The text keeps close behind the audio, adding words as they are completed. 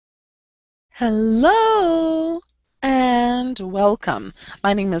Hello and welcome.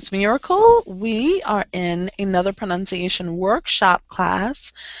 My name is Miracle. We are in another pronunciation workshop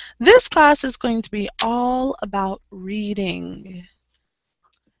class. This class is going to be all about reading.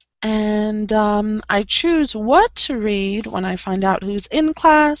 And I choose what to read when I find out who's in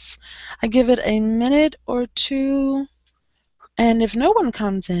class. I give it a minute or two, and if no one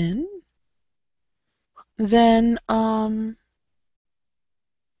comes in, then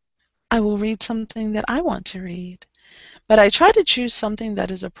I will read something that I want to read. But I try to choose something that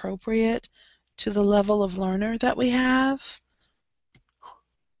is appropriate to the level of learner that we have.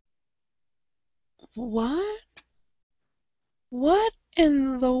 What? What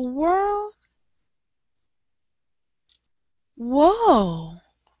in the world? Whoa!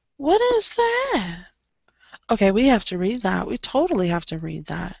 What is that? Okay, we have to read that. We totally have to read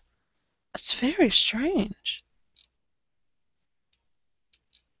that. It's very strange.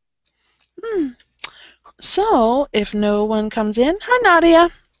 Hmm. So, if no one comes in, hi Nadia.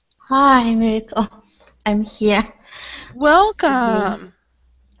 Hi, Miracle. I'm here today. Welcome.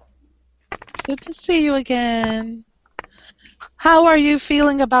 Good to see you again. How are you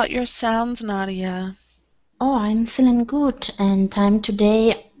feeling about your sounds, Nadia? Oh, I'm feeling good, and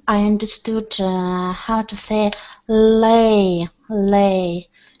today I understood how to say lay.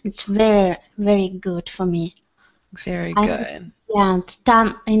 It's very, very good for me. Very I good. yeah,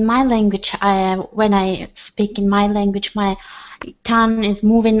 tongue in my language. When I speak in my language, my tongue is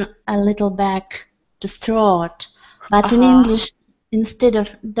moving a little back to throat, but in Uh-huh. English, instead of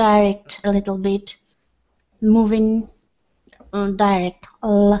direct, a little bit moving direct.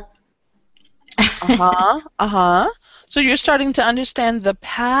 Uh-huh. Uh-huh. So you're starting to understand the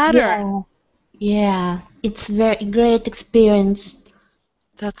pattern. Yeah, yeah, it's very great experience.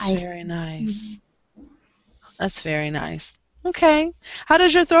 That's I very nice. That's very nice. Okay. How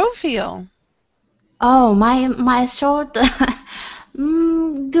does your throat feel? oh my throat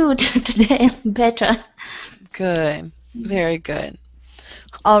good today better. Good. Very good.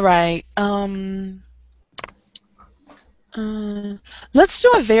 All right. Uh, let's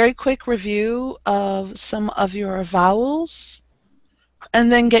do a very quick review of some of your vowels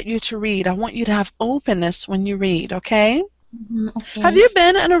and then get you to read. I want you to have openness when you read, okay? Have Okay. you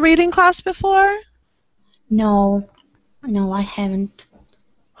been in a reading class before? No, no, I haven't.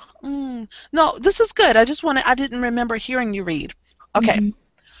 No, this is good. I didn't remember hearing you read. Okay. Hmm.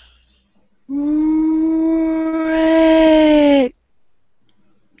 Ray.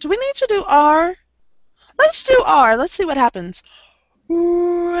 Do we need to do R? Let's do R. Let's see what happens.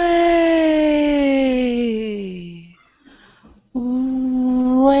 Ray.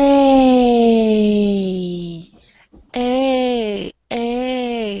 Way. A.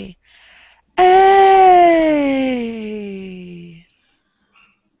 A. A.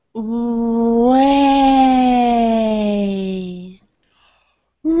 Way.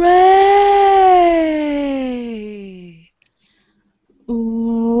 Ray.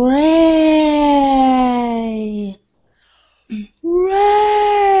 Way.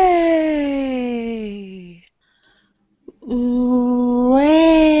 Ray.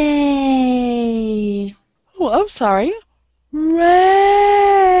 Way. Oh, I'm sorry. Ray.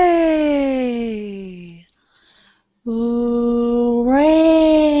 Ray.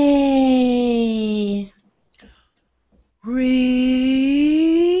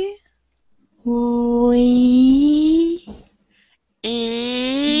 Re. We.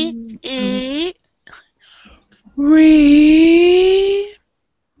 E. E. Re.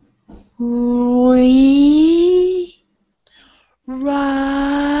 We.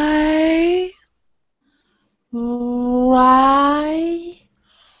 Ry. Right.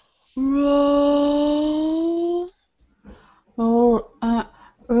 Roll.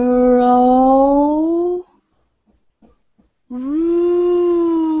 Row. Roo.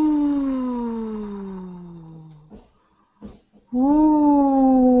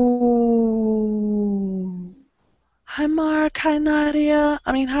 Ooh. Hi, Mark. Hi, Nadia.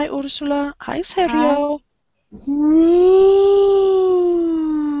 Hi, Ursula. Hi, Hi. Sergio. Roo.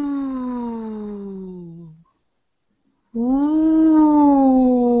 Ooh.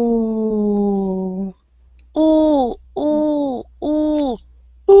 Ooh, ooh, ooh.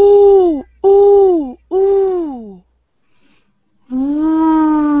 Ooh, ooh, ooh.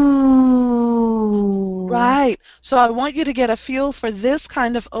 Ooh. Right. So I want you to get a feel for this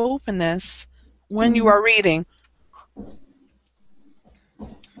kind of openness when you Mm. are reading.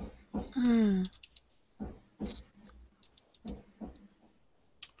 Hmm.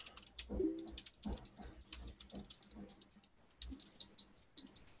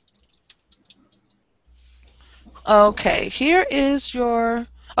 Okay, here is your.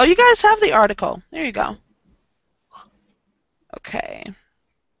 Oh, you guys have the article. There you go. Okay.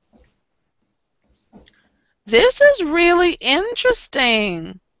 This is really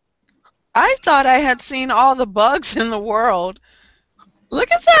interesting. I thought I had seen all the bugs in the world.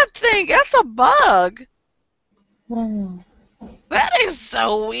 Look at that thing. That's a bug. Mm. That is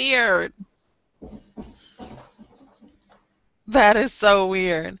so weird. That is so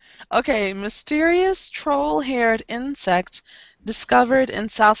weird. Okay, mysterious troll-haired insect discovered in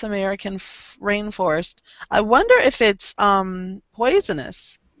South American rainforest. I wonder if it's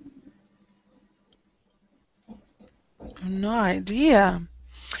poisonous. No idea.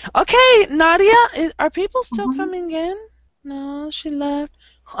 Okay, Nadia, are people still Mhm. coming in? No, she left.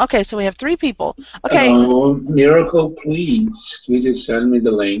 Okay, so we have 3 people. Okay, Miracle, please, could you send me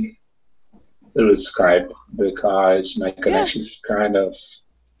the link through Skype because my yeah. connection is kind of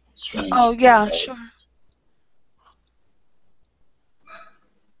strange Oh, yeah, today. sure.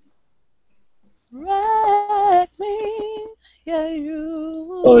 Wreck me, yeah,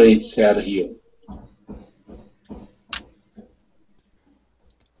 you. Oi, Sergio.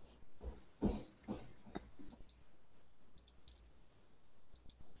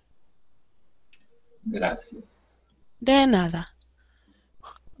 Gracias. De nada.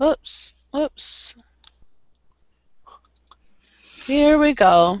 Oops, oops. Here we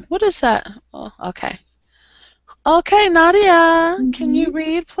go. What is that? Oh, okay. Okay, Nadia, can you Mhm.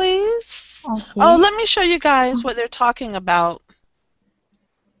 read, please? Oh, Okay. let me show you guys what they're talking about.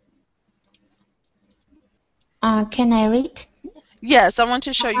 Can I read? Yes, I want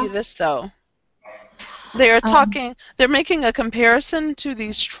to show you this, though. They're Um, making a comparison to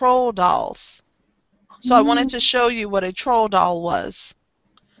these troll dolls. So I wanted mm, to show you what a troll doll was.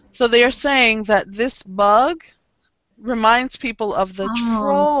 So they're saying that this bug reminds people of the oh,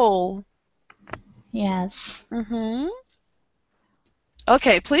 troll. yes. Mm-hmm.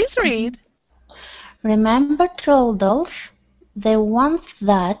 Okay, please Mhm. read. Remember troll dolls? The ones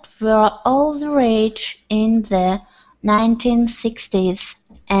that were all the rage in the 1960s,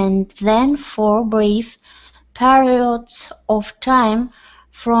 and then for brief periods of time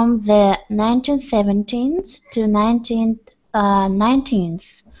from the 1970s to 1990s.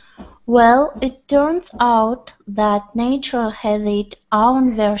 Well, it turns out that nature has its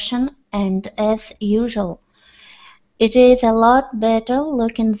own version, and as usual, it is a lot better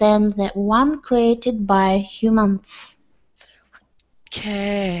looking than the one created by humans.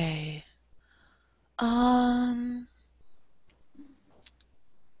 Okay. Um,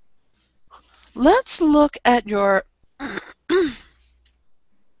 let's look at your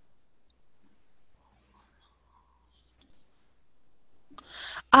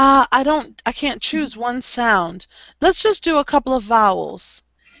I can't choose one sound. Let's just do a couple of vowels.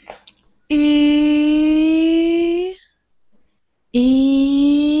 E, E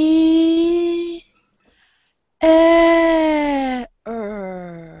E,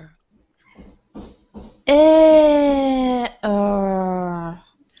 E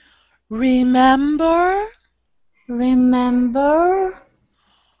Remember? Remember?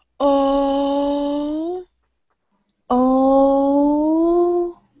 O,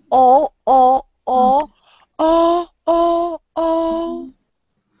 Oh, o, o, o, o, o, o,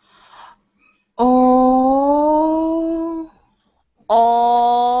 oh,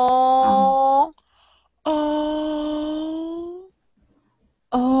 o, o.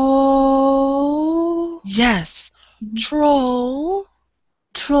 oh, Yes. Troll.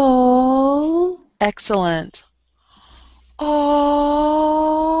 troll, Excellent.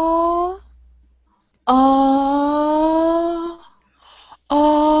 Oh, oh,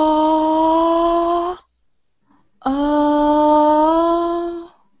 oh,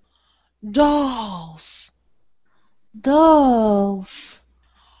 oh, dolls. dolls,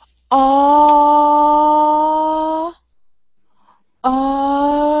 Oh.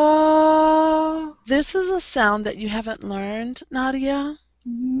 oh, This is a sound that you haven't learned, Nadia.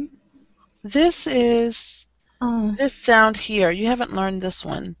 mhm, This is oh, this sound here. You haven't learned this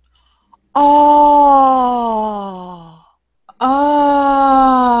one. Oh.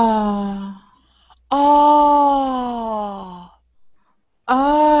 oh, Oh.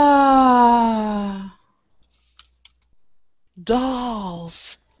 oh,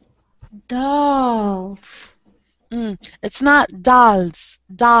 Dolls. dolls, It's not dolls,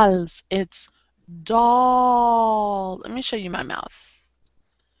 dolls. It's doll. Let me show you my mouth.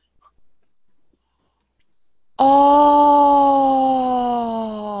 Oh.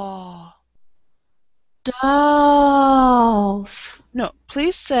 dolls. No,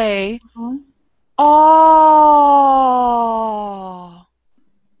 please say Uh-huh. oh.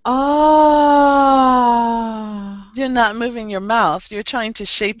 Oh, You're not moving your mouth. You're trying to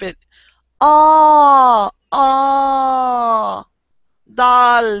shape it. Oh, oh,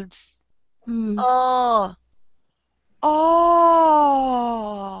 dolls. Mm. Oh,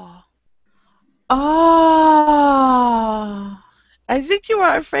 oh. Ah. I think you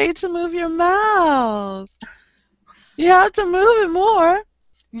are afraid to move your mouth. You have to move it more.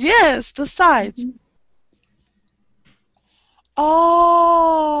 Yes, the sides. Mhm.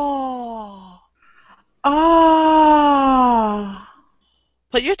 Oh. Ah.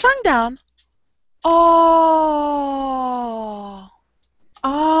 Put your tongue down. Oh.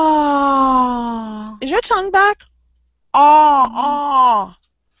 Ah. Is your tongue back? Oh, Mhm. oh.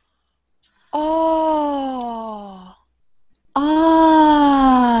 Oh.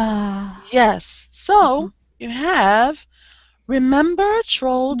 Ah. Yes. So Mhm. you have, remember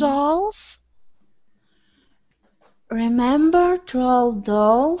troll Mhm. dolls? Remember troll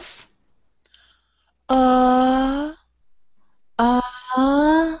dolls? Uh,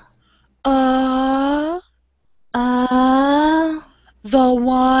 Ah. uh, Ah. the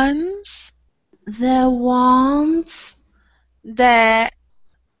ones The ones. that,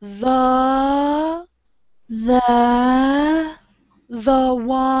 the, The. the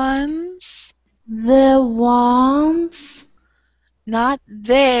ones, The ones. not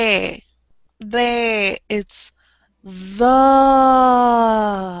they, it's the.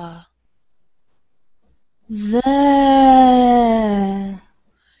 The.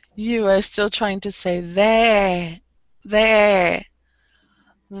 You are still trying to say there, the.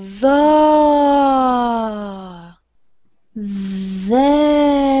 The.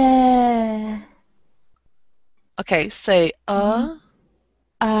 Okay, say A.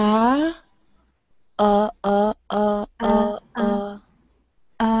 uh, uh, uh, A. uh, A. uh,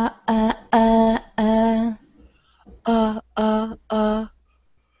 A. A. A. A. uh, uh, uh,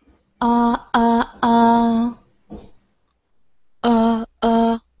 A. A. A. uh,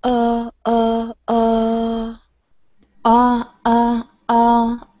 uh, uh, A. A.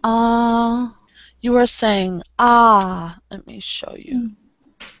 A. A. You are saying ah. Let me show you.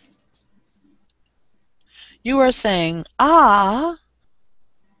 You are saying ah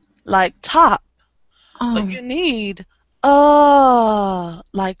like top, but you need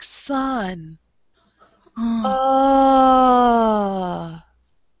like sun. A. Uh.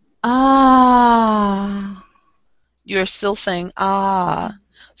 Ah. You're still saying ah.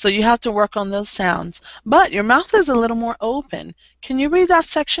 So you have to work on those sounds. But your mouth is a little more open. Can you read that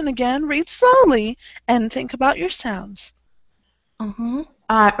section again? Read slowly and think about your sounds. Uh-huh.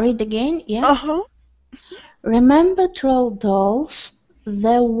 Read again, yes. Uh-huh. Remember troll dolls?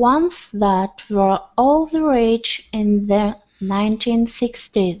 The ones that were all the rage in the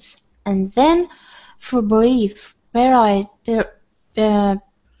 1960s, and then for brief per-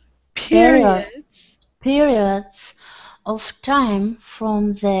 periods Periods. periods of time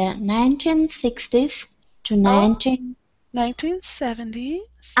from the 1960s to Oh, 1970s.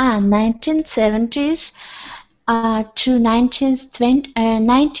 1970s to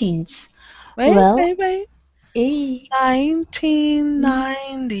 1920s. Wait, Well, wait, wait. eh,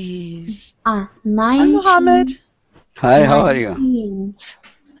 1990s. Hi, Mohammed. Hi, how are you? 1919s.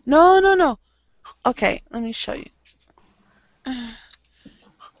 No, no, no. Okay, let me show you.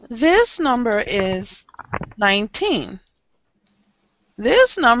 This number is 19.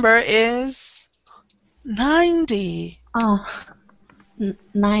 This number is 90.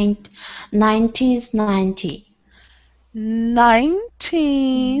 Nine, 90s, 19.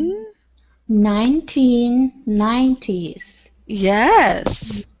 1990s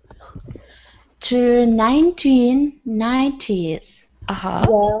Yes. to 1990s. Uh-huh.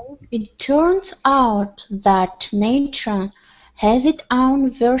 Well, it turns out that nature has its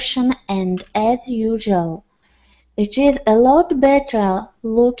own version, and as usual, it is a lot better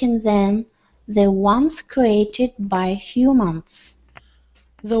looking than the ones created by humans.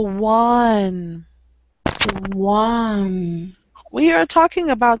 The one. One. We are talking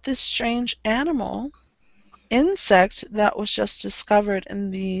about this strange animal, insect that was just discovered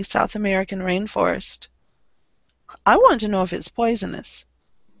in the South American rainforest. I want to know if it's poisonous.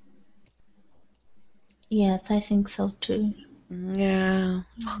 Yes, I think so too. Yeah.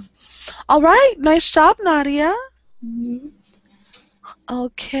 All right. Nice job, Nadia. Mhm.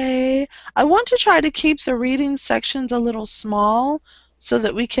 Okay. I want to try to keep the reading sections a little small so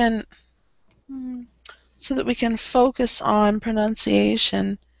that we can focus on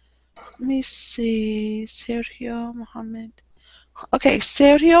pronunciation. Let me see. Sergio Mohammed. Okay,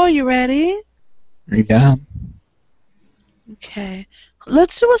 Sergio, you ready? Yeah. Okay.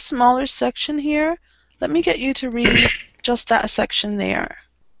 Let's do a smaller section here. Let me get you to read just that section there.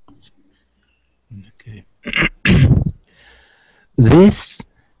 Okay. This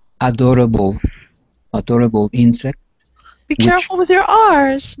adorable insect, Be which careful with your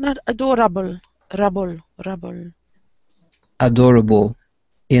R's, not adorable. Rubble. adorable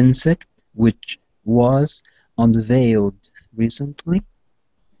insect, which was unveiled recently,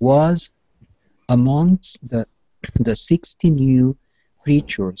 was amongst the 60 new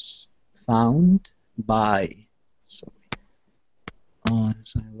creatures found by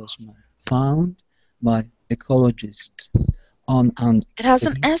found by ecologists on an It has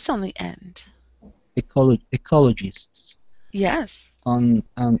an S on the end. ecologists Yes. on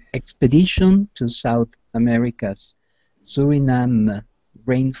an expedition to South America's Suriname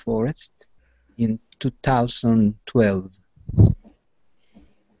rainforest in 2012,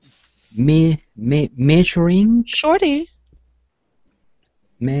 measuring Shorty.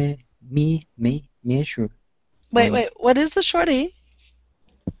 measure Wait. What is the shorty?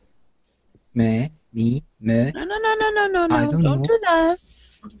 me No. I don't Don't know. do that.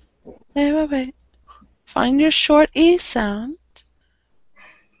 Wait. Find your short E sound.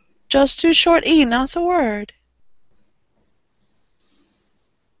 Just do short E, not the word.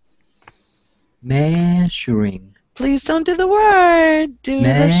 Measuring. Please don't do the word. Do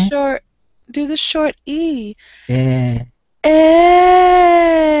the short E. Eh.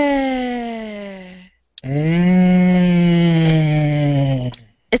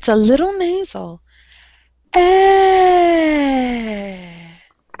 It's a little nasal.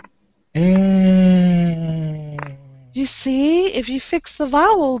 You see, if you fix the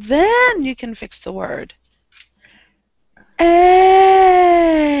vowel, then you can fix the word.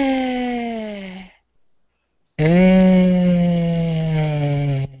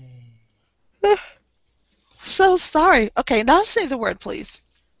 So sorry. Okay, now say the word, please.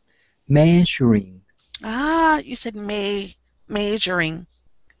 Measuring. You said measuring.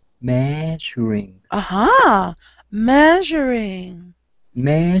 Measuring. Measuring.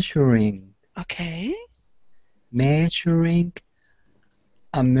 Measuring. Okay. Measuring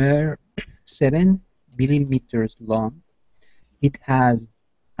a mere 7 millimeters long, it has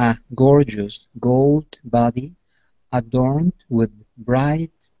a gorgeous gold body adorned with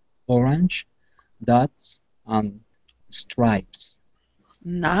bright orange dots and stripes.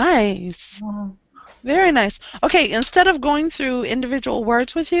 Nice. Wow. Very nice. Okay, instead of going through individual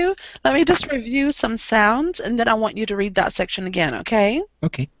words with you, let me just review some sounds, and then I want you to read that section again, okay?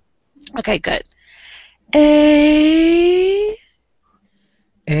 Okay. Okay, good. A.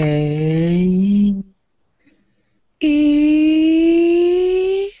 A.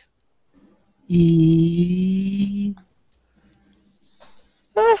 E. E.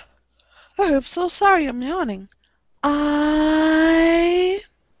 I'm so sorry, I'm yawning. I.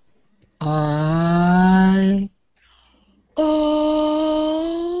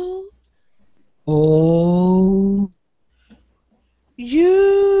 O. O.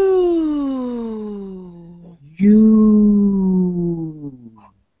 U. U.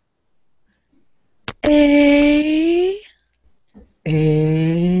 A.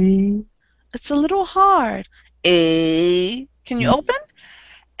 A. It's a little hard. A. Can you open?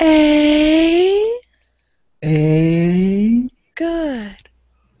 A. A. Good.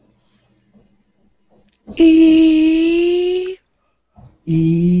 E.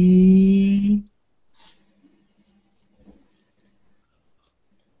 E.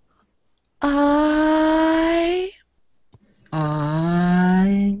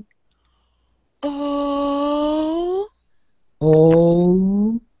 I. O.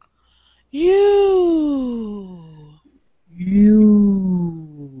 O. U.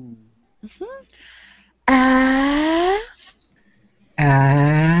 U. A.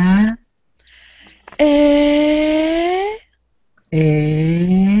 A. E.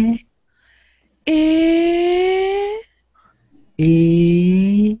 E. E.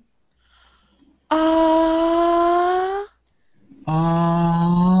 E. A.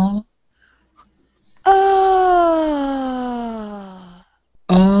 A. A.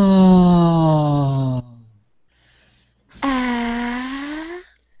 A. A.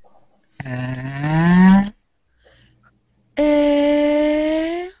 A. E.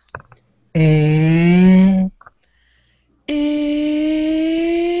 E. E.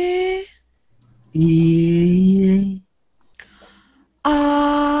 E. A.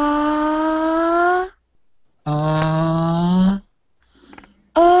 A.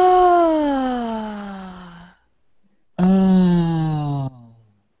 A. A.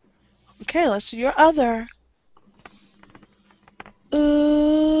 Okay, let's do your other.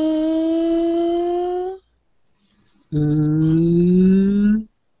 Ooh. U.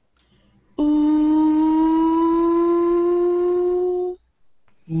 Ooh.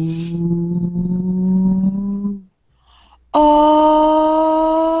 U. Ah.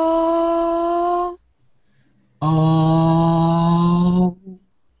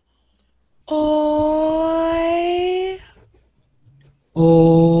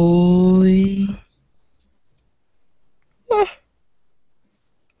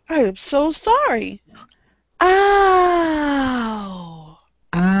 I'm so sorry. Ow.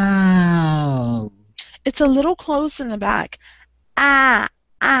 Ow. It's a little close in the back. Ah,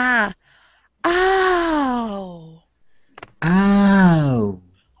 ah, ow. Ow.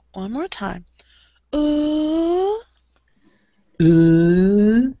 One more time. Ooh,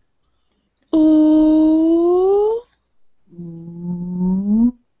 Ooh. ooh,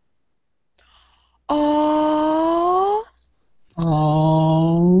 Ooh. oh.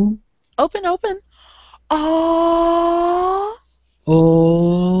 Oh. Open, open. Oh.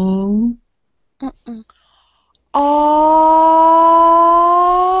 Oh. Mm-mm. Oh.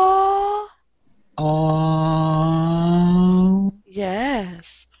 Oh.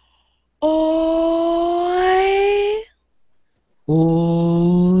 Yes. Oi.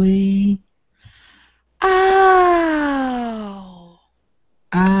 Oi. Ow.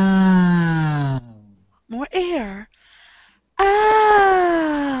 Ow. More air. Ow.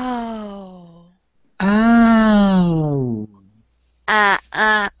 Ow. Ah,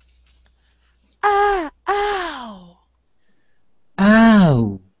 ah, ah, ow.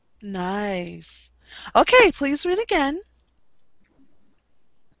 Ow. Nice. Okay, please read again.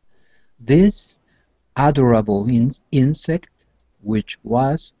 This adorable insect, which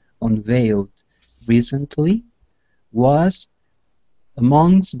was unveiled recently, was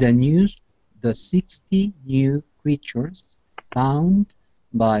amongst the 60 new creatures found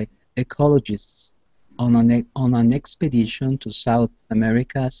by ecologists on an expedition to South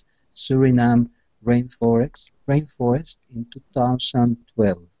America's Suriname rainforest in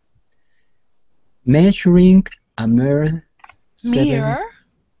 2012, measuring a mere seven Mirror.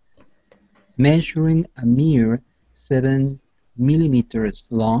 measuring a mere 7 millimeters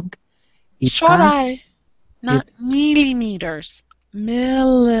long. It Short eye, has not it millimeters.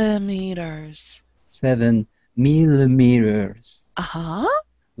 Millimeters. 7 millimeters Uh-huh.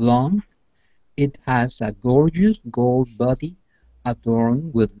 long. It has a gorgeous gold body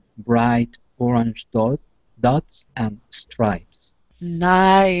adorned with bright orange dots and stripes.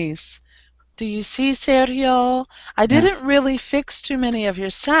 Nice. Do you see, Sergio? I Yeah, didn't really fix too many of your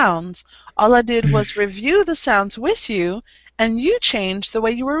sounds. All I did was review the sounds with you, and you changed the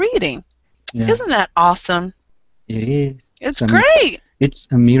way you were reading. yeah, Isn't that awesome? it is. It's great. It's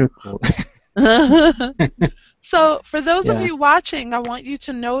a miracle. So, for those of Yeah, you watching, I want you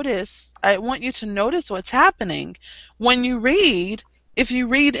to notice what's happening. When you read, if you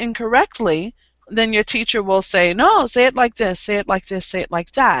read incorrectly, then your teacher will say, "No, say it like this, say it like this, say it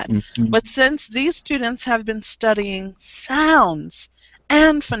like that." mhm, But since these students have been studying sounds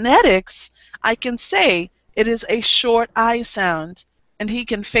and phonetics, I can say it is a short I sound, and he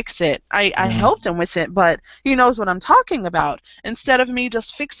can fix it. I yeah, helped him with it, but he knows what I'm talking about. Instead of me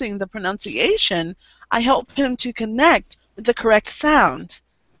just fixing the pronunciation, I help him to connect with the correct sound.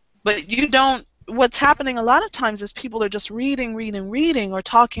 But you don't, what's happening a lot of times is people are just reading, reading, reading, or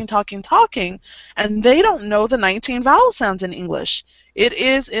talking, talking, talking, and they don't know the 19 vowel sounds in English. It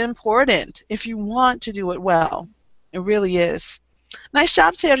is important if you want to do it well. It really is. Nice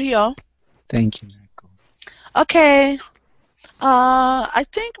job, Sergio. thank you, Marco. Okay. I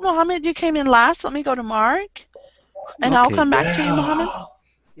think, Mohammed, you came in last. Let me go to Mark, and I'll Okay. come back to you, Mohammed. Yeah,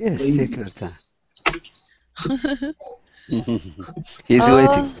 Yes, take your please. time. He's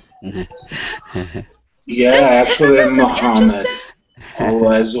waiting. uh, Yeah, isn't actually, this an Muhammad. interesting? I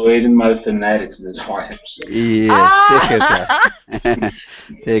was waiting my phonetics. That's why I'm saying. Yes, take your Ah! time.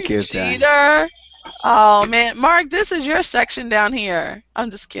 Take You your time. cheater. Oh man, Mark, this is your section down here. I'm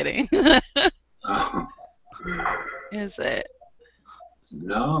just kidding. Is it?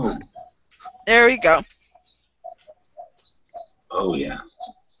 No. There we go. Oh yeah.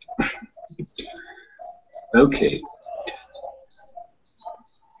 Okay.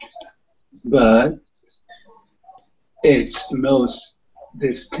 But its most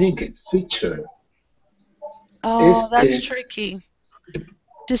distinct feature is Oh, that's its tricky.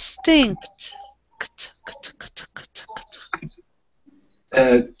 Distinct.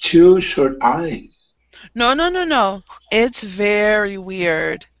 two short eyes. No, no, no, no. It's very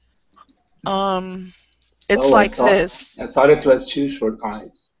weird. It's Oh, like this. I thought it was two short eyes.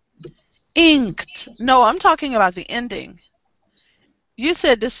 Inked. No, I'm talking about the ending. You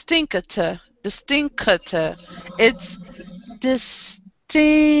said distincta. Distincta. It's distinct.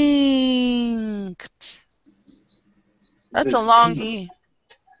 That's a long Distinct. E.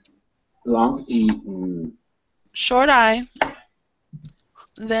 Long E. Short I,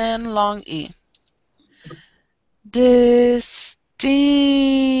 then long E. Distinct.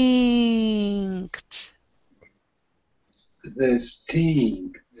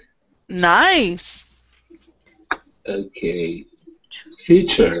 Distinct. Nice. Okay.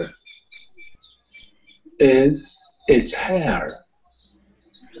 feature is its hair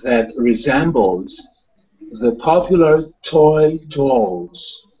that resembles the popular toy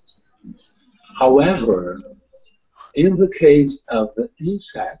dolls. However, in the case of the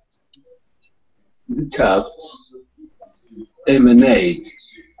insect, the tufts emanate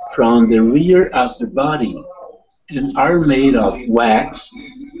from the rear of the body and are made of wax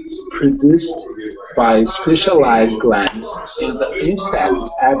produced by specialized glands in the insect's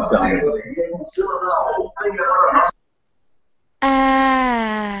abdomen.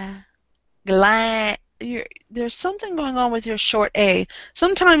 Ah, gland. There's something going on with your short A.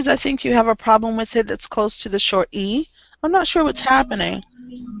 Sometimes I think you have a problem with it that's close to the short E. I'm not sure what's happening.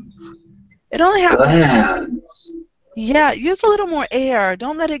 It only happens. Glands. Yeah, use a little more air.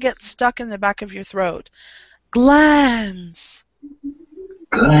 Don't let it get stuck in the back of your throat. Glands.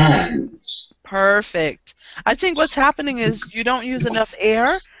 Glands. Perfect. I think what's happening is you don't use enough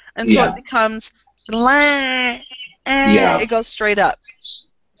air, and so Yeah. it becomes gland. Yeah. It goes straight up.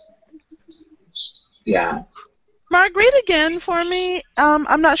 Yeah. Mark, read again for me.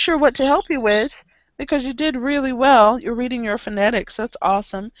 I'm not sure what to help you with because you did really well. You're reading your phonetics. That's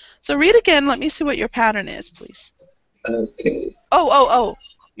awesome. So read again. Let me see what your pattern is, please. Okay. Oh.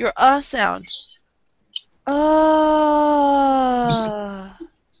 Your sound. Uh.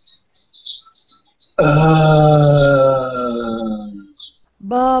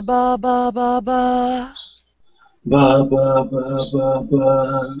 Ba ba ba ba ba. Ba ba ba ba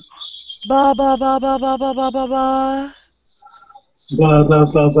ba. Ba ba ba ba ba ba ba ba ba. Ba ba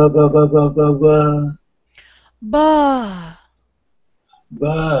ba ba ba ba ba ba ba. Ba.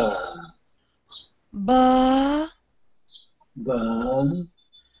 Ba. Ba. Ba.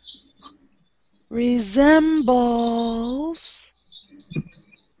 Resembles.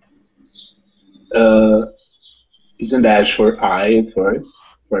 Isn't that short I first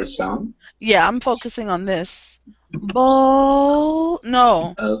for sound? Yeah, I'm focusing on this. Ball.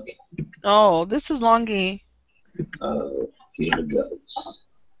 No. Okay. No, this is long E. Here it goes.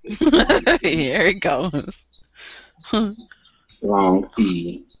 Here it goes. Long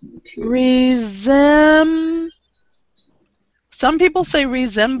E. Okay. Some people say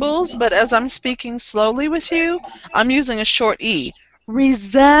resembles, but as I'm speaking slowly with you, I'm using a short E.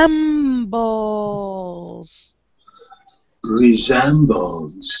 Resembles.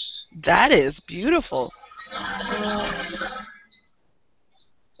 Resembles. That is beautiful.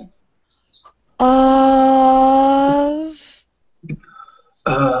 Of.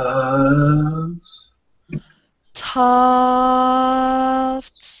 Tufts.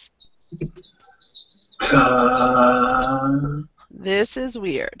 This is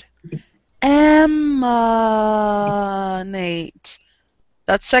weird. Emanate.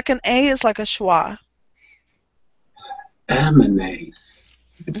 That second A is like a schwa. Emanate.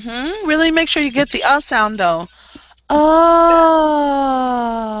 Really make sure you get the sound though.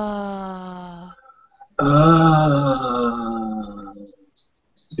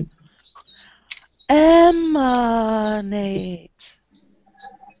 Emanate.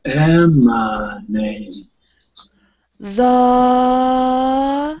 Emanate. The.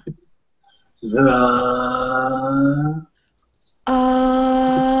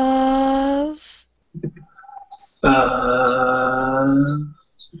 Of. The.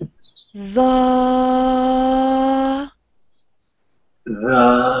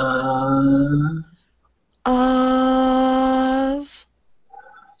 Of.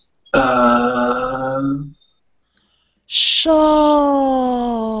 Show.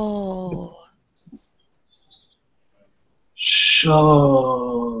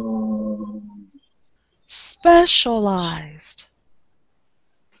 Specialized.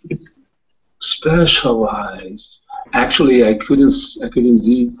 Specialized. Actually, I couldn't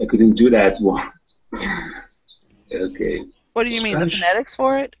do that one. Okay. What do you mean, the phonetics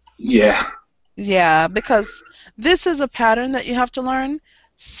for it? Yeah. Yeah, because this is a pattern that you have to learn.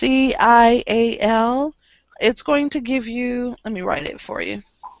 C-I-A-L. It's going to give you, let me write it for you.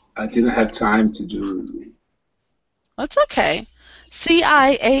 I didn't have time to do. That's okay.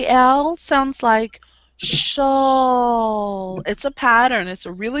 C-I-A-L sounds like shawl. It's a pattern. It's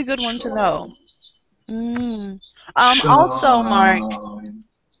a really good one to know. Also, Mark,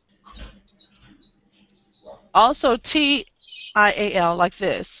 also T-I-A-L, like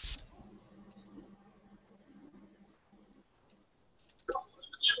this.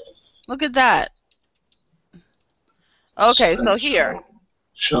 Look at that. Okay, so here.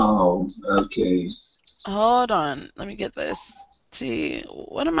 Shawl. Okay. Hold on. Let me get this. T.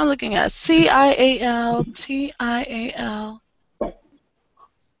 What am I looking at? C-I-A-L, T-I-A-L.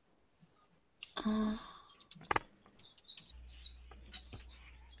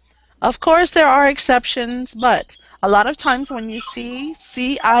 Of course, there are exceptions, but a lot of times when you see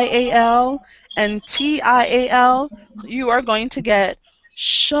C-I-A-L and T-I-A-L, you are going to get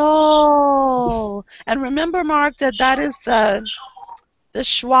shoal. And remember, Mark, that that is the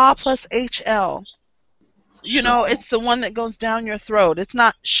schwa plus HL. You know, it's the one that goes down your throat. It's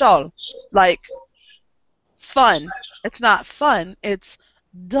not shul, like fun. It's not fun. It's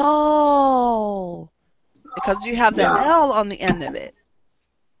dull because you have the Yeah. L on the end of it.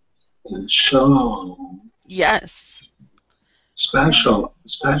 Show. Yes.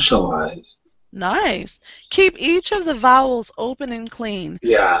 Specialized. Nice. Keep each of the vowels open and clean.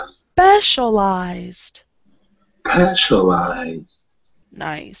 Yeah. Specialized. Specialized.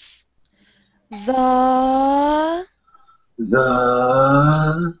 Nice. The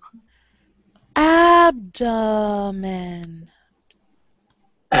abdomen.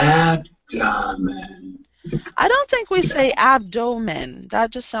 Abdomen. I don't think we say abdomen.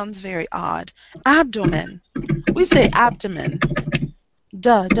 That just sounds very odd. Abdomen. We say abdomen.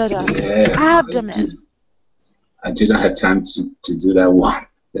 Duh. Yeah. Abdomen. I didn't have time to do that one.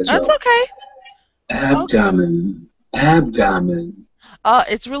 That's well. okay. Abdomen. Abdomen.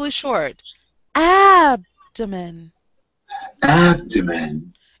 It's really short. Abdomen.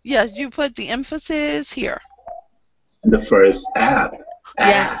 Abdomen. Yeah, you put the emphasis here. The first ab.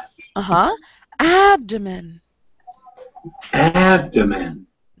 Yes. Abdomen. Abdomen.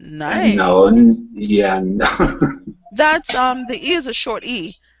 Nice. No. Yeah. No. That's the E is a short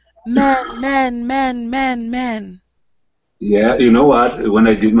E. Men. Yeah. You know what? When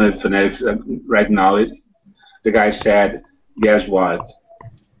I did my phonetics right now, the guy said, "Guess what?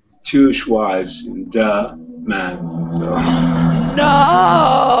 2 schwas, duh, man." So.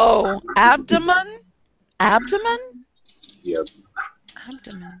 No. Abdomen. Yep.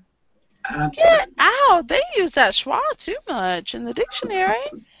 Abdomen. Abdomen. Get out. They use that schwa too much in the dictionary.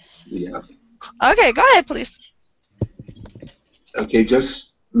 Yeah. Okay, go ahead, please. Okay,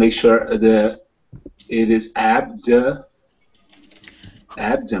 just make sure it is abdomen.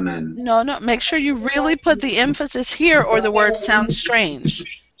 No, make sure you really put the emphasis here or the word sounds strange.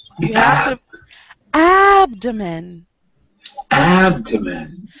 You have to abdomen.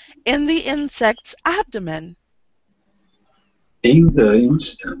 Abdomen. In the insect's abdomen. In the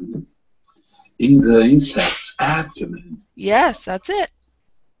insect's abdomen. Yes, that's it.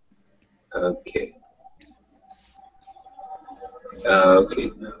 Okay.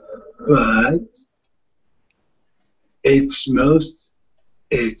 Okay. But it's most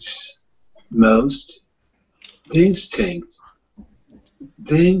distinct.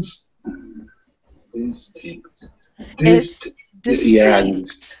 It's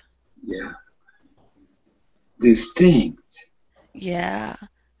distinct. Yeah. Distinct. Yeah.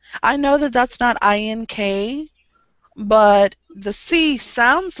 I know that that's not INK, but the C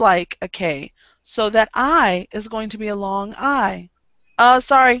sounds like a K, so that I is going to be a long I.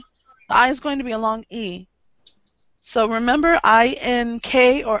 Sorry, the I is going to be a long E. So remember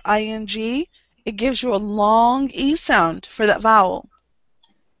INK or ING, it gives you a long E sound for that vowel.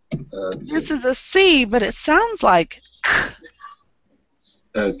 Okay. This is a C, but it sounds like K.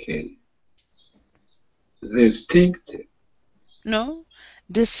 Okay. Distinctive. No?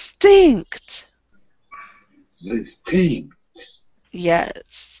 Distinct. Distinct.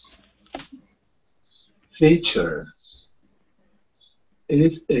 Yes. Feature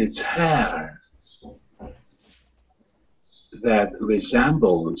is its hair that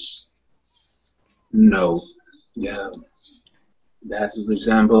resembles that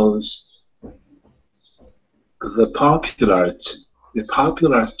resembles the popular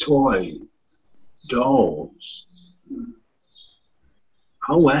toy dolls.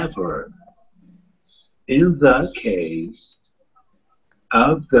 However, in the case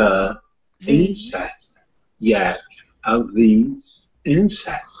of the insect,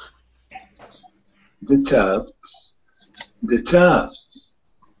 the tufts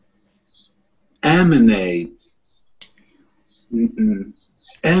emanate.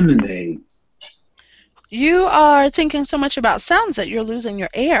 You are thinking so much about sounds that you're losing your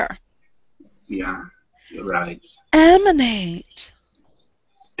air. Yeah, you're right. Emanate.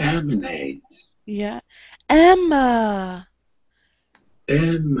 Yeah. Emma.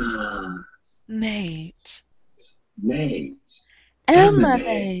 Nate.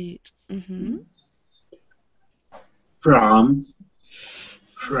 Emanate. Mm-hmm. From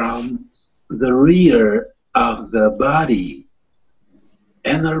the rear of the body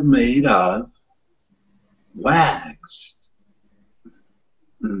and are made of wax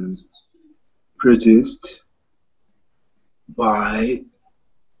produced by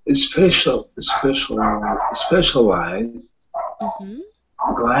specialized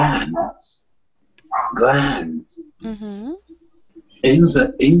glands, glands Mm-hmm. in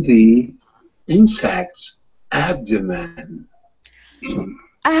the insect's abdomen.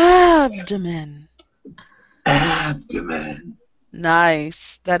 Abdomen. Abdomen.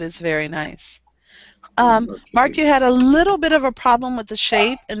 Nice. That is very nice. Mark, Okay. you had a little bit of a problem with the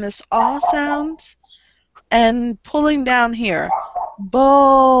shape in this ah sound and pulling down here.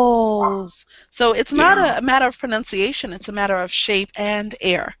 Bowls. So it's not Yeah. a matter of pronunciation, it's a matter of shape and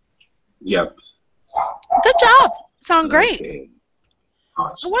air. Yep. Good job. Sound great. Okay. I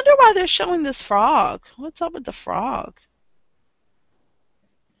Awesome. wonder why they're showing this frog. What's up with the frog?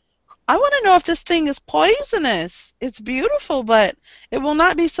 I want to know if this thing is poisonous. It's beautiful, but it will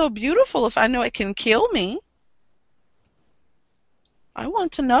not be so beautiful if I know it can kill me. I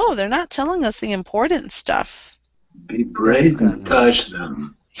want to know. They're not telling us the important stuff. Be brave and touch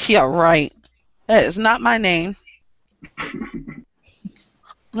them. Yeah, right. That is not my name.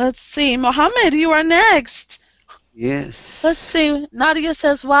 Let's see. Mohammed, you are next. Yes. Let's see. Nadia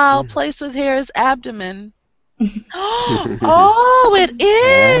says, wow, place with hair is abdomen. Oh, it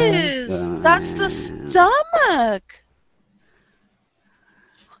is. That's the stomach.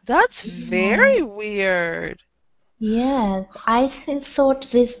 That's very weird. Yes, I thought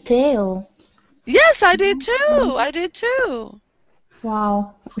this tail. Yes, I did too. I did too.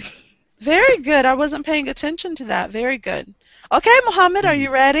 Wow. Very good. I wasn't paying attention to that. Very good. Okay, Mohammed, are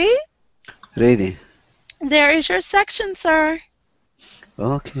you ready? Ready. There is your section, sir.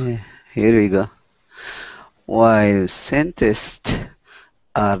 Okay, here we go. While scientists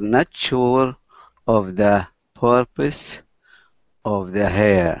are not sure of the purpose of the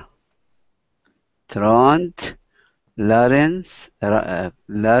hair, Trond Larson?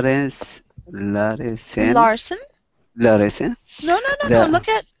 Larsen, No. the Look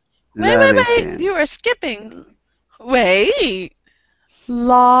at. Wait. Larsen, You are skipping. Wait.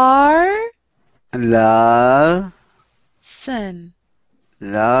 Larson.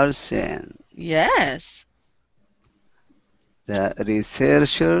 Larsen, Yes. the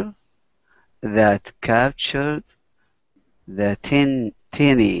researcher that captured the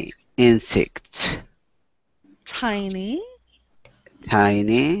tiny insects. Tiny.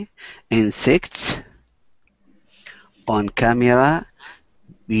 Tiny insects on camera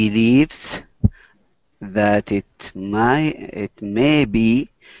believes that it may be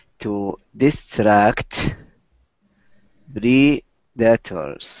to distract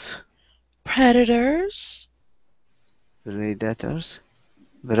predators. Predators. Predators?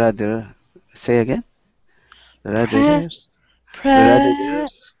 Brother, say again. Pre. Predators. Pre.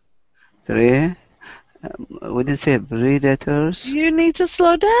 Predators. Pre. We didn't say predators. You need to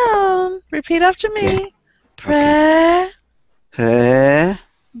slow down. Repeat after Okay. me. Pre. Pre.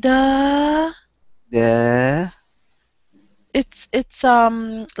 Da. The. It's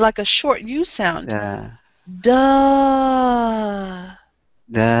like a short U sound. The. Da.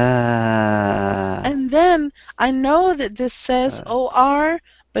 The. And then I know that this says OR,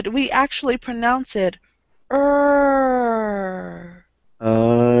 but we actually pronounce it er.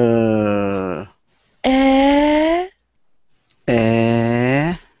 Eh.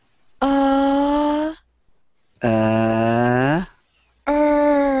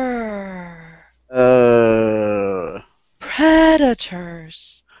 Er.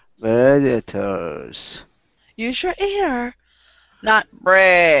 Predators. Predators. Use your ear. Not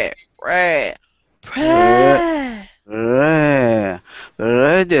bre. Pre.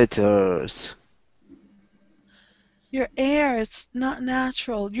 Predators. Your air, it's not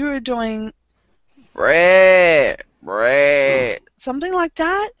natural. You're doing bre. Something like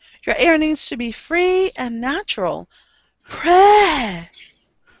that. Your air needs to be free and natural. Pre.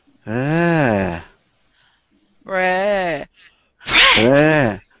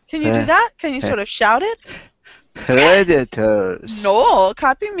 Can you do that? Can you sort of shout it? Predators. No,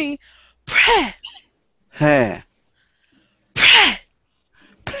 copy me. Pre.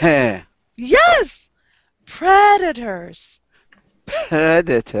 Yes. Predators.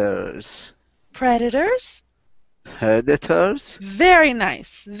 Predators. Predators. Predators Very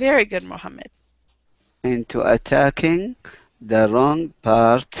nice. Very good, Mohammed. into attacking the wrong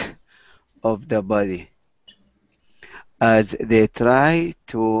part of the body as they try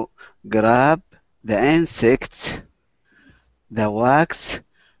to grab the insects. The wax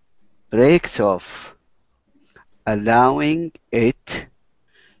breaks off, allowing it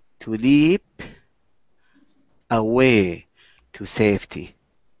to leap away to safety.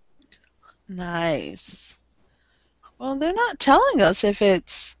 Nice. Well, they're not telling us if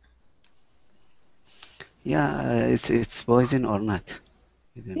it's Yeah, it's poison or not.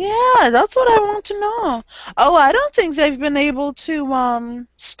 You don't know. Yeah, that's what I want to know. Oh, I don't think they've been able to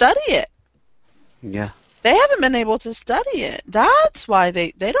study it. Yeah. They haven't been able to study it. That's why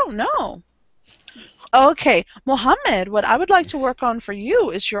they don't know. Okay, Mohammed, what I would like to Yes. work on for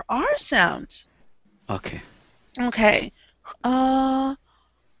you is your R sound. Okay. Okay. R.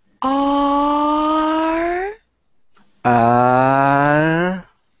 R.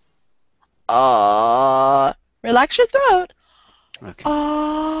 Relax your throat. Okay.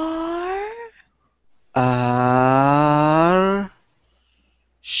 R. R.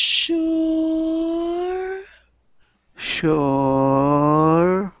 Sure.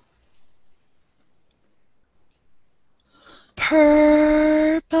 Sure.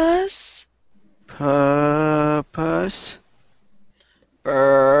 Purpose. Purpose.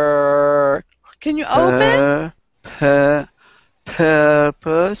 Burr. Can you open?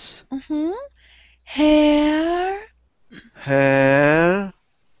 Purpose. Hair. Hair.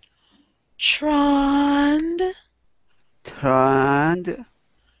 Trond. Trend.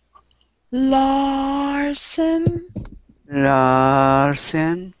 Larson.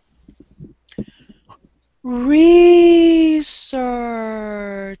 Larsen.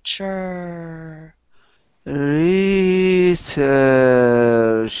 Researcher.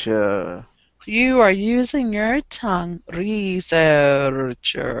 Researcher. You are using your tongue.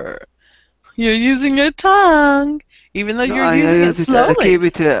 Researcher. You're using your tongue, even though No, you're I using it use it. I slowly. keep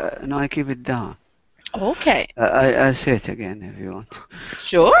it. No, I keep it down. Okay, I say it again if you want.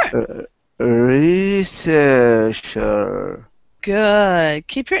 sure. Researcher. Good.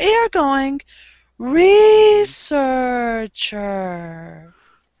 Keep your air going. Researcher.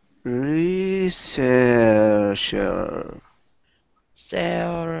 Researcher.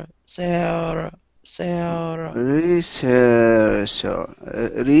 Sir. Researcher.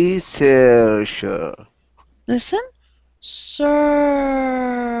 Researcher. Listen. Sir.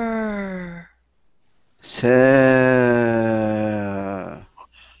 Searcher.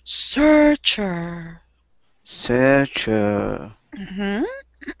 Searcher. Searcher.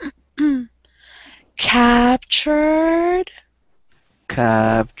 Captured.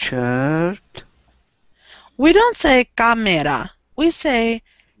 Captured. We don't say camera. We say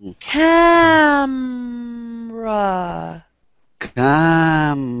camera.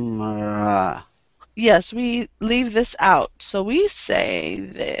 Camera. Yes, we leave this out. So we say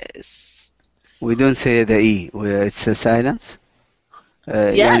this. We don't say the E. It's a silence.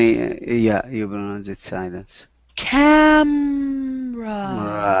 Yes. Yeah, you pronounce it silence. Camera.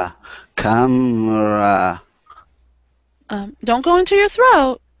 Camera. Don't go into your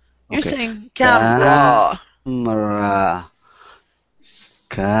throat. You're Okay. saying camera. Camera.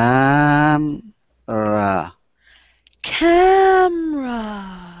 Camera.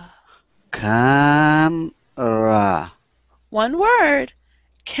 Camera. Camera. One word.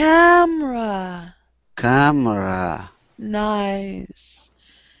 Camera. Camera. Nice.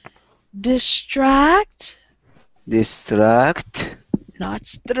 Distract. Distract. Not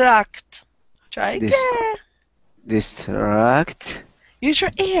struct. Try again. Distract. Use your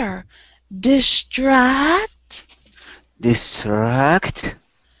ear. Distract. Distract.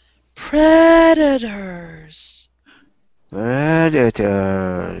 Predators.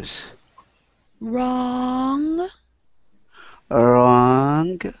 Predators. Wrong.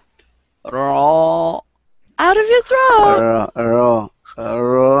 Wrong. Wrong. Out of your throat.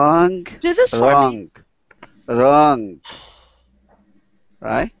 Wrong. Do this for me. Wrong.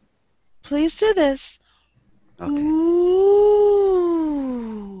 Right? Please do this. Okay. Ooh.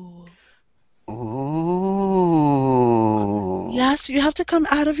 Ooh. Yes, you have to come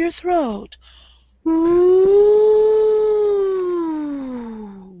out of your throat. Ooh.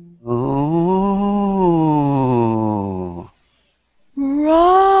 Ooh. Wrong.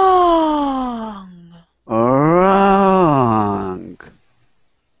 Wrong.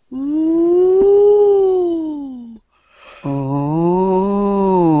 Ooh. Ooh.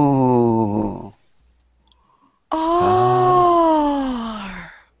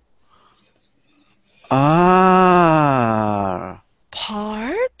 R. R.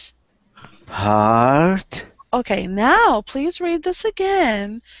 Part. Part. Okay, now please read this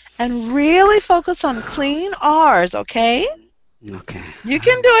again and really focus on clean R's, okay? Okay. You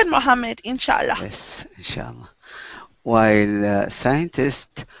can do it, Mohammed, inshallah. Yes, inshallah. While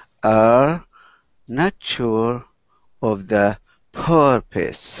scientists are not sure of the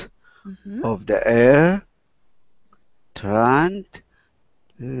purpose of the air, Trent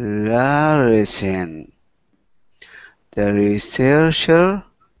Larson, the researcher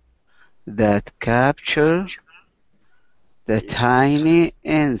that captured the tiny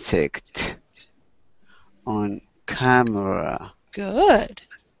insect on camera, Good.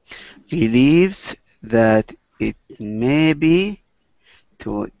 Believes that it may be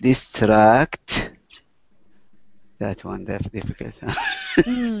to distract. That one difficult.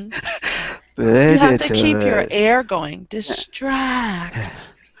 Mm. You have to keep your Predators. air going.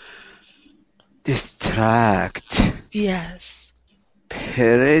 Distract. Distract. Yes.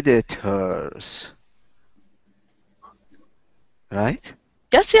 Predators. Right?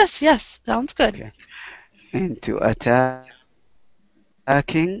 Yes, yes, yes. Sounds good. Okay. Into attacking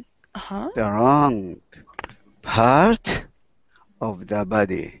Uh-huh. the wrong part of the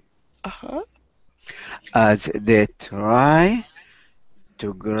body Uh-huh. as they try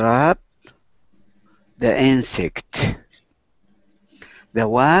to grab the insect. The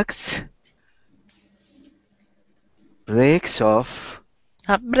wax breaks off.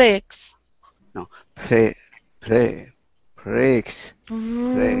 Not breaks. No, pre, pre, breaks,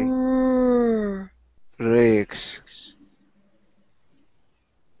 break, Brrr. breaks.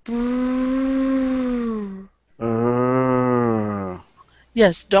 Brrr. Uh,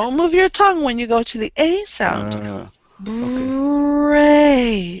 Yes, don't move your tongue when you go to the A sound. okay.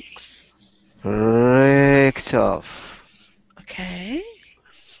 Breaks. Breaks off, Okay.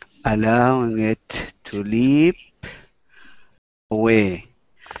 allowing it to leap away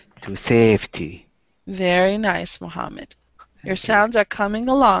to safety. Very nice, Mohammed. Your Thank you. sounds are coming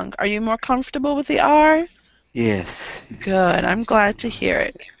along. Are you more comfortable with the R? Yes. Good. I'm glad to hear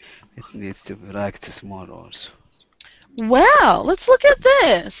it. It needs to practice more also. Well, let's look at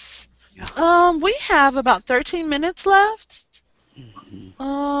this. Yeah. We have about 13 minutes left.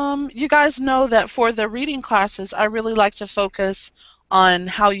 You guys know that for the reading classes, I really like to focus on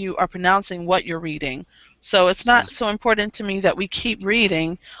how you are pronouncing what you're reading. So it's not so important to me that we keep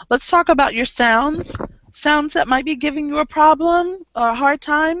reading. Let's talk about your sounds. Sounds that might be giving you a problem or a hard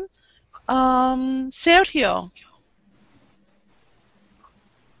time. Sergio,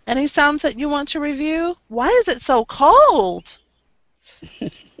 any sounds that you want to review? Why is it so cold?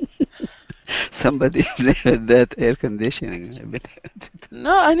 Somebody play with that air conditioning a bit.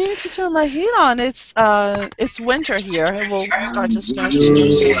 No, I need to turn my heat on. It's winter here. It will start to snow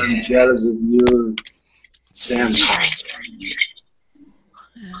soon. I'm jealous of you. It's Damn. freezing.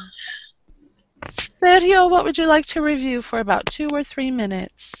 Sergio, what would you like to review for about 2 or 3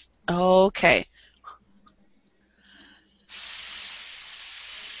 minutes? Okay.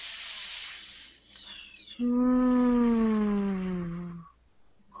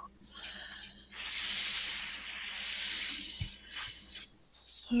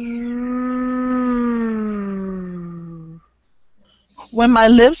 When my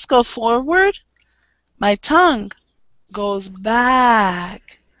lips go forward, my tongue goes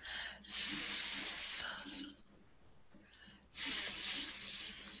back.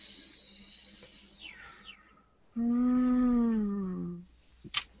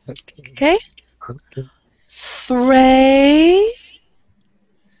 Okay. Okay? Okay. Three,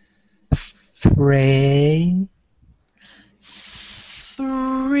 Three, three,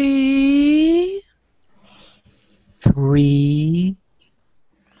 three,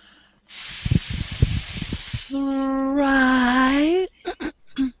 right,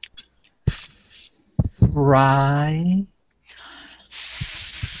 right,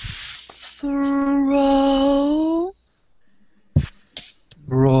 throw,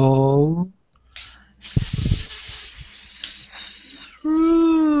 roll,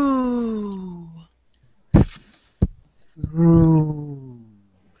 through, through,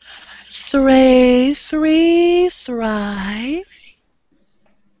 three, three, thrive,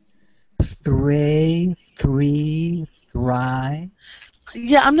 three, three, three.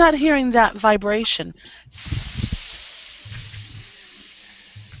 Yeah, I'm not hearing that vibration.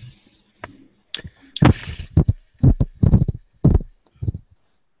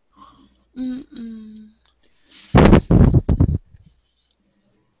 Mm-mm.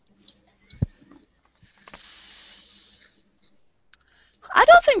 I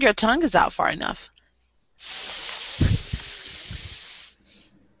don't think your tongue is out far enough.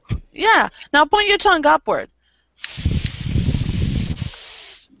 Yeah, now point your tongue upward.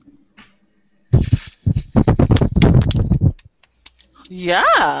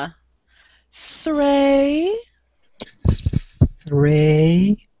 Yeah. Three.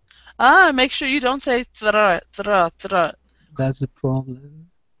 Three. Make sure you don't say thra, thra, thra. That's the problem.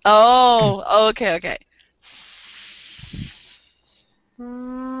 Oh, okay, okay.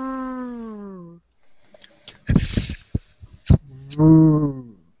 Through,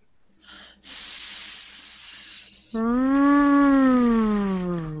 through,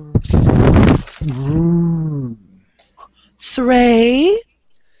 Three,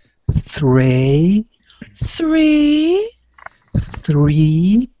 three, three,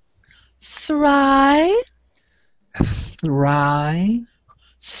 Three. Thry. Thry.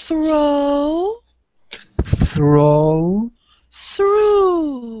 Throw. Throw.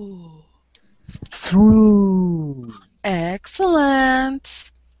 Through. Through.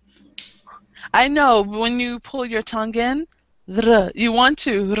 Excellent. I know when you pull your tongue in, you want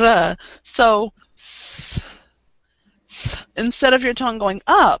to, so instead of your tongue going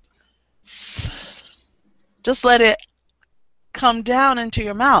up, just let it come down into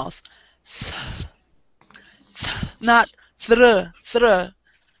your mouth. Not thr.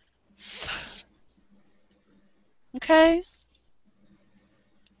 Okay?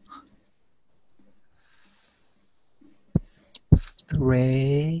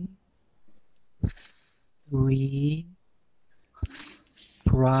 Three. Three.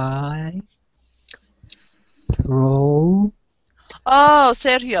 Try. Throw. Oh,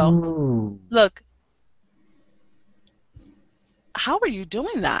 Sergio, Through. look. How are you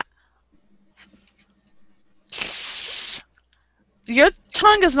doing that? Your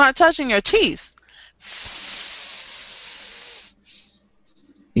tongue is not touching your teeth.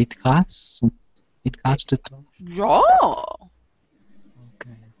 It cuts. It cuts the tongue. Yeah.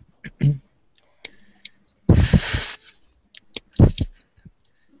 Okay.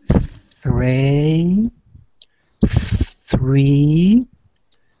 Three. Three.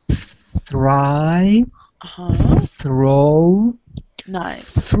 Try. Throw. Nice.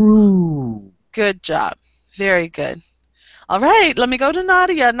 Through. Good job. Very good. All right, let me go to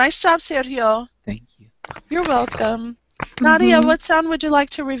Nadia. Nice job, Sergio. Thank you. You're welcome. Nadia, what sound would you like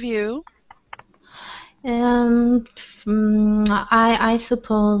to review? I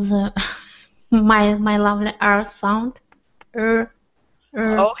suppose my lovely R sound.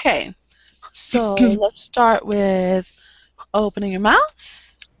 Okay. So let's start with opening your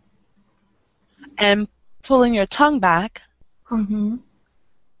mouth and pulling your tongue back. Mm-hmm.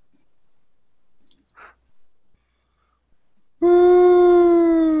 Ooh.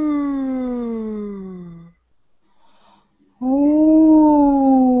 Ooh.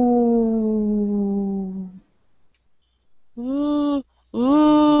 Ooh. Ooh.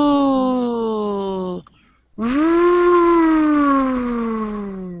 Ooh.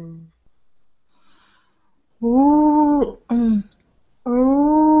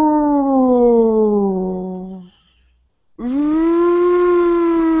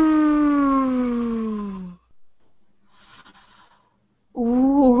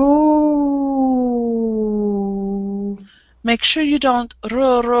 Make sure you don't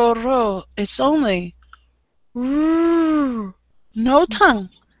ro. It's only no tongue.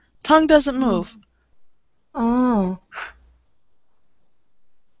 Tongue doesn't move. Oh.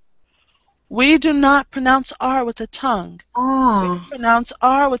 We do not pronounce R with the tongue. We pronounce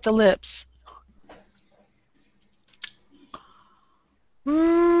R with the lips.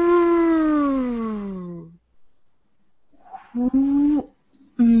 Ooh.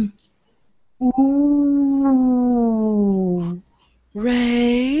 Ooh.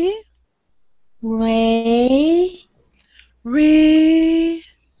 Ray. Ray. Re.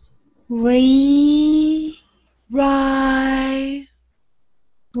 Re. Ry.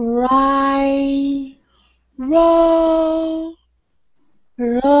 Ry. Row.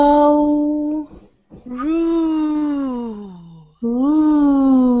 Row. Roo.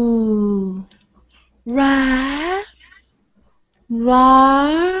 Roo. Ra.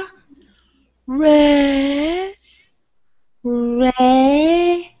 Ra. Re.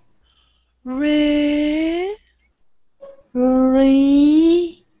 Re. Re.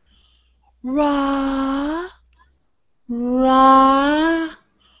 Re. Ra. Ra.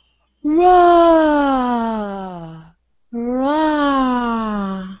 Ra.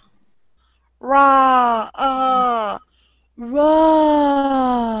 Ra. Ra. Ra.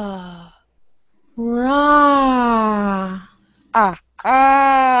 Ra. Ah.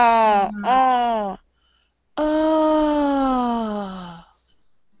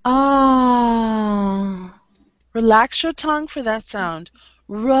 Relax your tongue for that sound.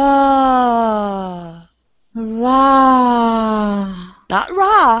 Ra. Ra. Not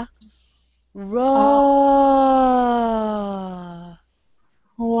ra. Ra.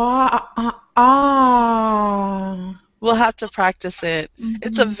 We'll have to practice it.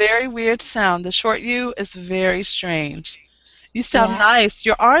 It's a very weird sound. The short U is very strange. You sound nice.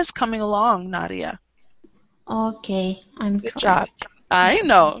 Your R is coming along, Nadia. Okay, I'm Good trying. job. I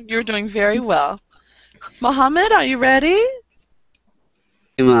know. You're doing very well. Mohammed, are you ready?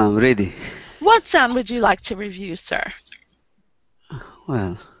 I'm ready. What sound would you like to review, sir?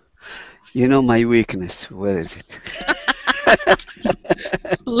 Well, you know my weakness. Where is it?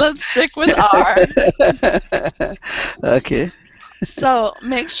 Let's stick with R. Okay. So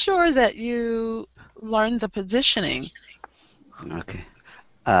make sure that you learn the positioning. Okay.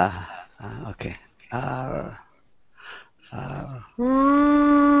 Okay. R. R.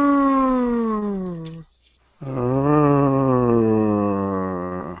 R.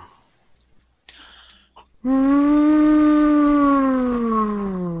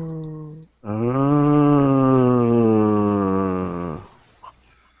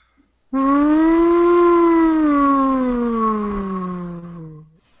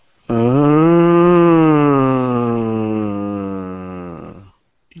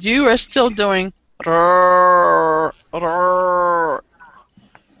 You are still doing roar, roar.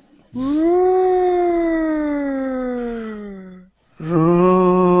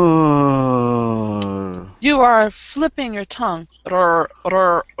 You are flipping your tongue. Roar,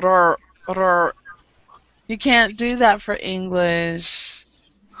 roar, roar, roar. You can't do that for English.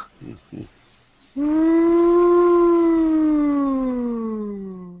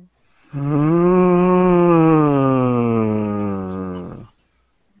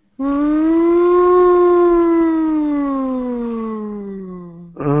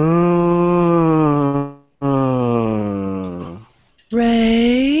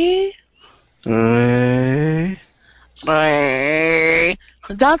 Ray. Ray.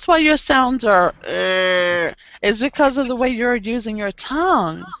 That's why your sounds are is because of the way you're using your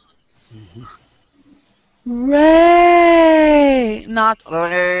tongue. Ray, not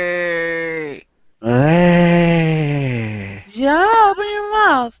Ray. Ray. Yeah, open your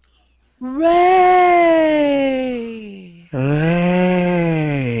mouth. Ray.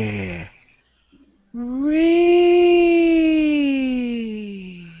 Ray. Re.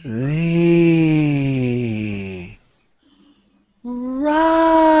 Ray. Right.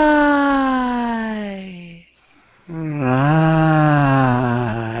 Ray.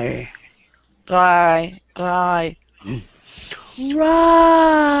 Right. Right. Right.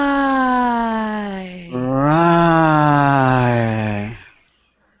 Ray.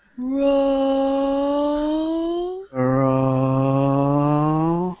 Roll.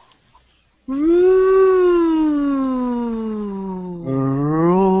 Row. Roo.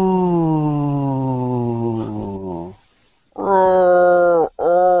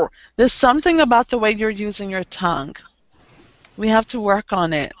 Row. There's something about the way you're using your tongue. We have to work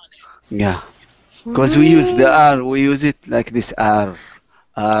on it. Yeah. Because we use the R, we use it like this R.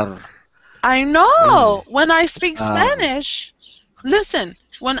 R. I know. When I speak R. Spanish, listen,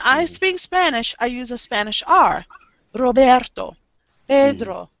 when I speak Spanish, I use a Spanish R. Roberto,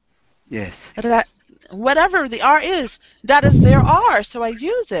 Pedro, Yes. whatever the R is, that is their R, so I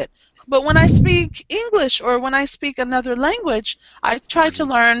use it. But when I speak English or when I speak another language, I try to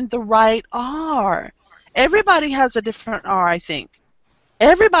learn the right R. Everybody has a different R, I think.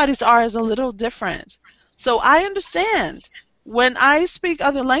 Everybody's R is a little different. So I understand. When I speak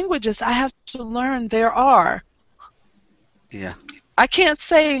other languages, I have to learn their R. Yeah. I can't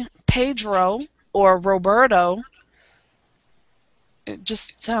say Pedro or Roberto. It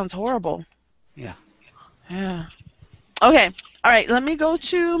just sounds horrible. Yeah. Yeah. Okay. All right. Let me go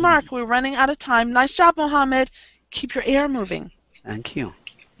to Mark. We're running out of time. Nice job, Mohammed. Keep your air moving. Thank you.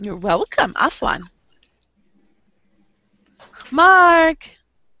 You're welcome. Afwan. Mark.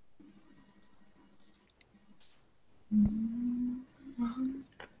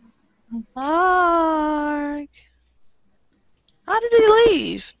 Mark. How did he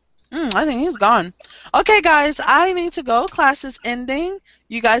leave? I think he's gone. Okay, guys, I need to go. Class is ending.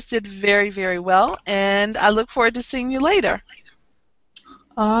 You guys did very, very well, and I look forward to seeing you later.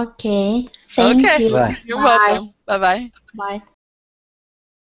 Okay. Thank Okay. you. Bye. You're Bye. welcome. Bye-bye. Bye.